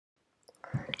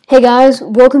Hey guys,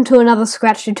 welcome to another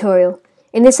Scratch tutorial.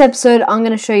 In this episode, I'm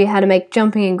going to show you how to make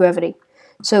jumping in Gravity.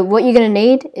 So what you're going to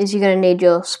need is you're going to need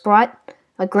your sprite,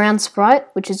 a ground sprite,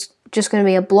 which is just going to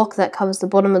be a block that covers the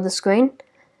bottom of the screen.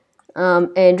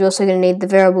 And you're also going to need the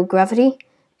variable gravity.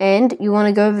 And you want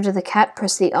to go over to the cat,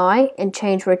 press the I, and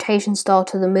change rotation style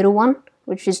to the middle one,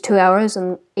 which is 2 arrows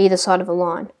on either side of a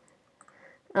line.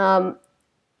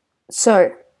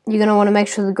 So you're going to want to make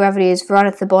sure the gravity is right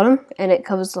at the bottom and it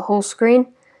covers the whole screen.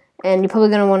 And you're probably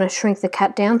going to want to shrink the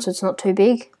cat down so it's not too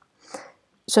big.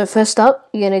 So first up,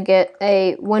 you're going to get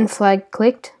a when flag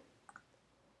clicked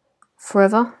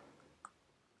forever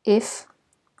if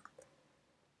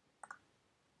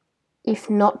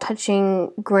not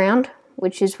touching ground,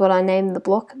 which is what I named the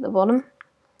block at the bottom.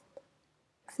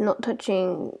 If not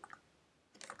touching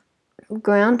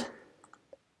ground,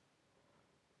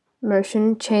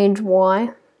 motion change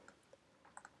Y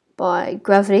by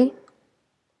gravity.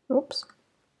 Oops.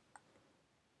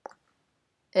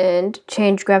 And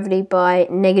change gravity by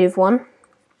 -1.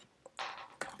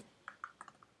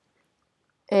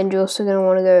 And you're also going to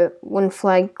want to go when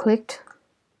flag clicked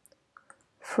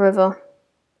forever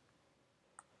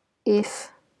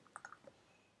if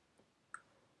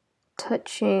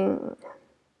touching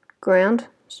ground.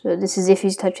 So this is if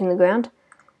he's touching the ground.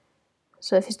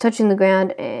 So if he's touching the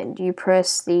ground and you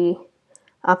press the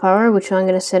up arrow, which I'm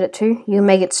going to set it to, you can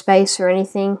make it space or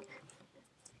anything.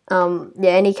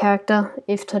 Any character,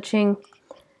 if touching,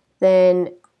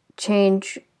 then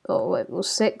we'll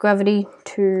set gravity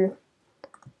to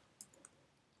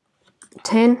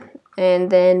 10, and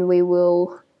then we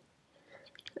will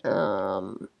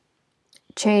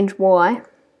change Y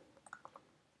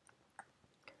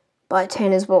by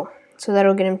 10 as well. So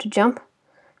that'll get him to jump.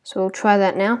 So we'll try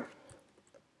that now.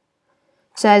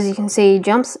 So as you can see, he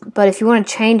jumps, but if you want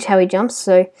to change how he jumps,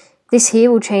 so this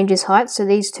here will change his height, so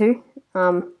these two,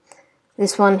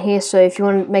 this one here, so if you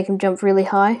want to make him jump really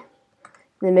high,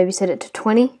 then maybe set it to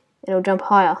 20 and it'll jump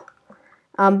higher.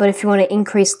 But if you want to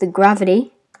increase the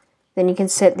gravity, then you can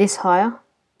set this higher,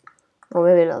 or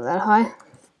maybe not that high,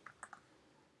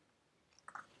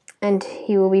 and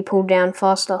he will be pulled down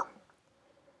faster.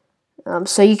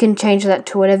 So you can change that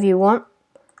to whatever you want,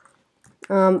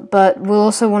 but we'll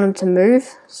also want him to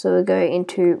move, so we'll go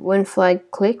into when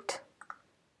flag clicked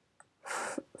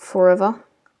forever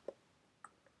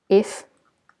if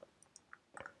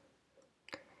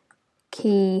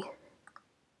key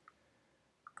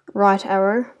right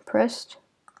arrow pressed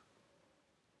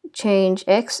change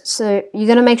X. So you're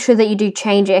going to make sure that you do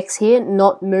change X here,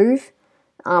 not move.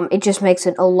 It just makes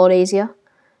it a lot easier.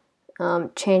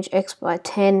 Change X by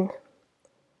 10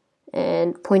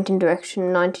 and point in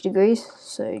direction 90 degrees.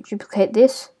 So duplicate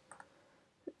this,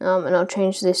 and I'll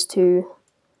change this to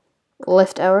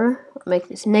left arrow. I'll make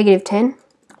this -10.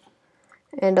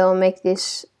 And I'll make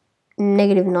this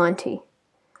 -90.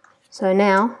 So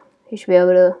now you should be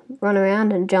able to run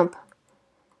around and jump.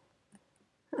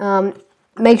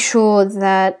 Make sure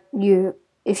that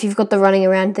if you've got the running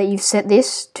around, that you've set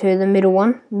this to the middle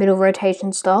one, middle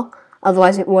rotation style.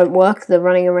 Otherwise it won't work, the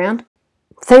running around.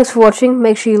 Thanks for watching.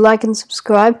 Make sure you like and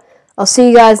subscribe. I'll see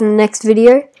you guys in the next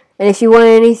video. And if you want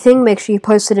anything, make sure you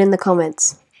post it in the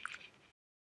comments.